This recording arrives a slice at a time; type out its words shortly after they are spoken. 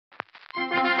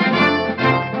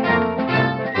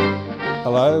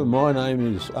Hello, my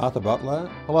name is Arthur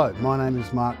Butler. Hello, my name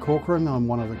is Mark Corcoran. I'm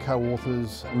one of the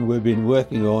co-authors. And we've been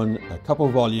working on a couple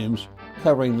of volumes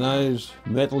covering those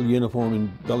metal uniform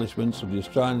embellishments of the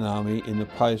Australian Army in the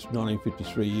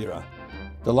post-1953 era.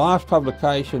 The last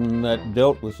publication that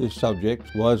dealt with this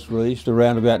subject was released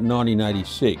around about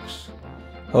 1986.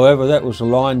 However, that was the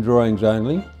line drawings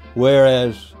only,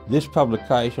 whereas this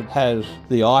publication has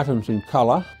the items in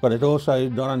colour, but it also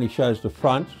not only shows the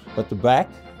front, but the back,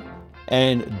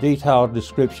 and detailed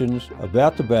descriptions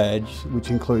about the badge, which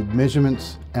include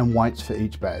measurements and weights for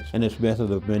each badge, and its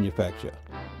method of manufacture.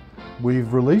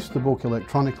 We've released the book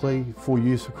electronically for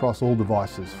use across all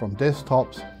devices, from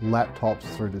desktops, laptops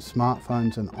through to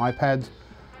smartphones and iPads.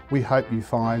 We hope you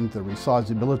find the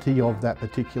resizability of that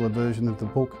particular version of the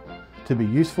book to be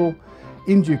useful.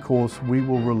 In due course, we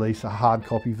will release a hard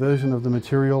copy version of the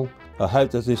material. I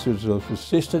hope that this is of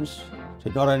assistance to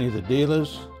not only the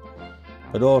dealers,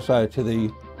 but also to the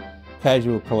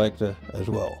casual collector as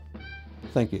well.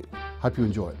 Thank you. Hope you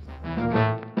enjoy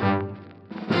it.